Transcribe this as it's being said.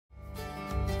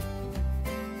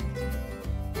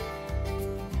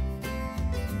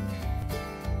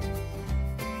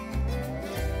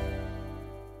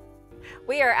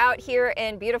We are out here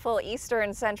in beautiful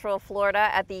eastern central Florida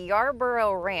at the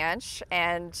Yarborough Ranch,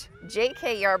 and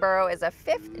J.K. Yarborough is a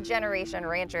fifth-generation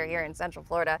rancher here in central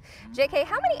Florida. J.K.,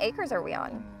 how many acres are we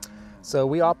on? So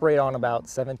we operate on about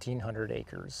 1,700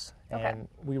 acres, and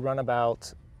we run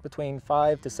about between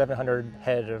 500 to 700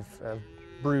 head of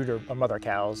brood or mother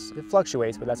cows. It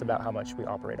fluctuates, but that's about how much we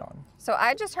operate on. So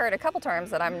I just heard a couple terms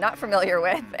that I'm not familiar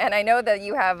with, and I know that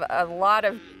you have a lot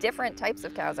of different types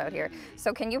of cows out here.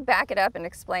 So can you back it up and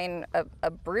explain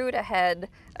a brood, a head,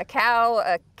 a cow,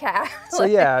 a calf? So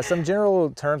yeah, some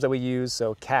general terms that we use.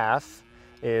 So calf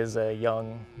is a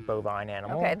young bovine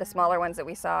animal. Okay, the smaller ones that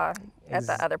we saw at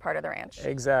the other part of the ranch.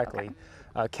 Exactly. Okay.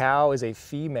 A cow is a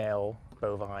female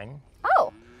bovine.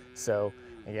 Oh. So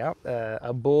yeah,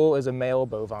 a bull is a male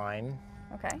bovine.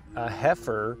 Okay. A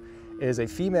heifer is a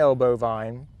female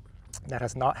bovine that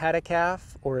has not had a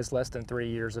calf or is less than 3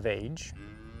 years of age.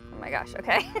 Oh my gosh,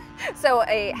 okay. So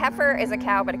a heifer is a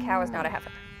cow, but a cow is not a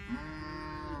heifer.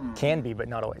 Can be, but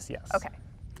not always, yes. Okay.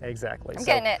 Exactly. I'm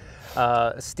getting it.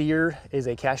 A steer is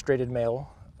a castrated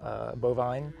male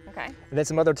bovine. Okay. And then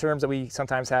some other terms that we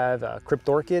sometimes have,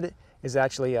 cryptorchid is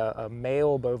actually a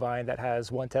male bovine that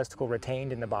has one testicle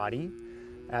retained in the body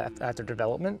after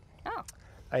development. Oh.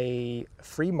 A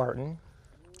free martin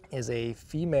is a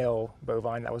female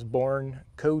bovine that was born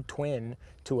co-twin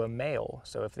to a male.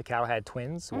 So if the cow had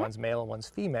twins, one's male and one's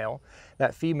female,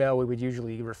 that female we would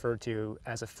usually refer to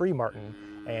as a free martin,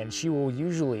 and she will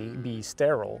usually be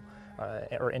sterile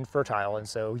or infertile, and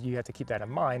so you have to keep that in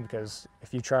mind, because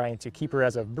if you're trying to keep her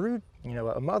as a brood, you know,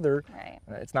 a mother, right,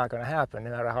 it's not going to happen no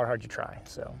matter how hard you try.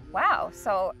 So. Wow.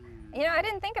 So, you know, I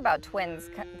didn't think about twins,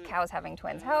 cows having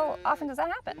twins. How often does that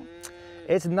happen?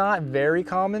 It's not very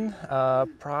common.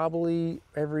 Probably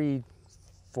every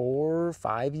 4 or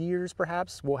 5 years,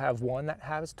 perhaps, we'll have one that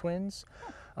has twins.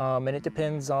 And it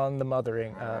depends on the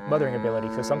mothering ability.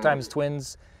 Because sometimes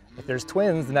twins, if there's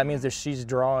twins, then that means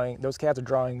that those calves are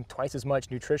drawing twice as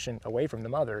much nutrition away from the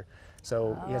mother.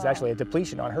 So there's actually a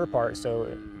depletion on her part.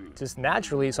 So just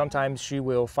naturally, sometimes she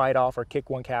will fight off or kick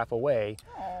one calf away.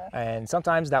 And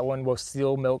sometimes that one will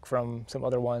steal milk from some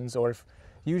other ones, or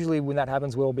usually when that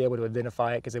happens, we'll be able to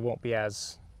identify it because it won't be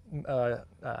as, it'll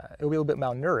be a little bit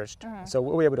malnourished. So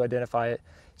we'll be able to identify it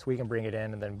so we can bring it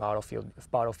in and then bottle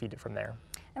feed it from there.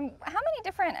 And how many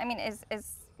different, I mean, is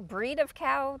breed of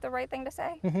cow the right thing to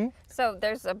say? So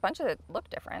there's a bunch that look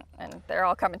different and they're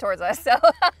all coming towards us, so.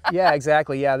 Yeah,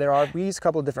 exactly. Yeah, we use a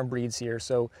couple of different breeds here.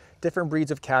 So different breeds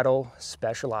of cattle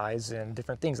specialize in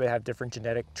different things. They have different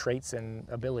genetic traits and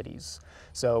abilities.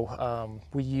 So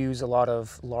we use a lot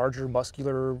of larger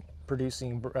muscular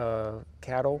producing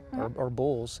cattle or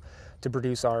bulls to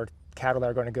produce our cattle that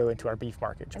are going to go into our beef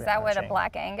market. Is that what a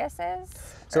Black Angus is?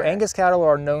 So Angus cattle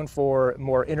are known for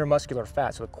more intermuscular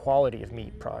fat, so the quality of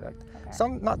meat product.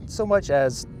 Okay. Not so much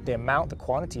as the amount, the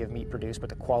quantity of meat produced, but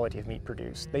the quality of meat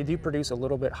produced. They do produce a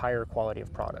little bit higher quality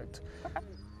of product. Okay.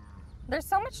 There's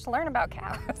so much to learn about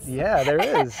cows. Yeah, there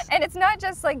is. And it's not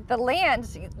just like the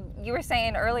land. You were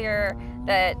saying earlier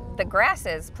that the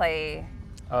grasses play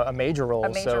a major role.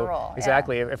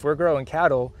 Exactly. Yeah. If we're growing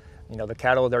cattle, you know, the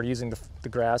cattle, they're using the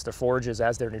grass, the forages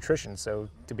as their nutrition. So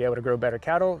to be able to grow better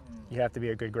cattle, you have to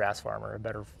be a good grass farmer, a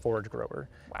better forage grower.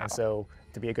 Wow. And so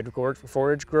to be a good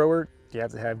forage grower, you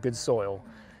have to have good soil.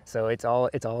 So it's all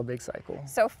a big cycle.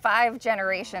 So 5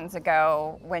 generations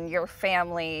ago, when your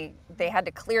family, they had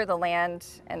to clear the land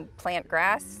and plant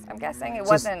grass, I'm guessing? It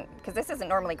wasn't, because this isn't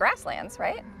normally grasslands,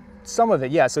 right? Some of it,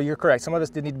 yeah, so you're correct. Some of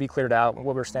this did need to be cleared out.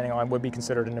 What we're standing on would be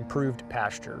considered an improved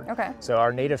pasture. Okay. So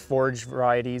our native forage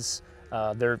varieties,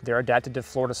 they're adapted to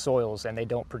Florida soils, and they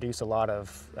don't produce a lot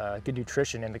of good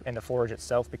nutrition in the forage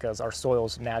itself, because our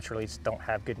soils naturally don't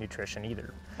have good nutrition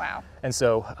either. Wow. And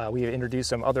so we have introduced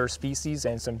some other species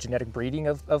and some genetic breeding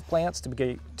of plants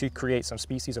to create some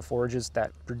species of forages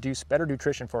that produce better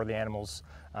nutrition for the animals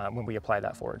when we apply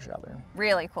that forage out there.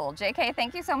 Really cool. JK,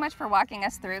 thank you so much for walking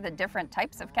us through the different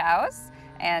types of cows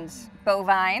and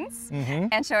bovines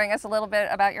and showing us a little bit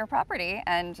about your property.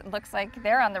 And looks like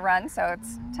they're on the run, so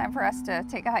it's time for us to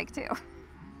take a hike too.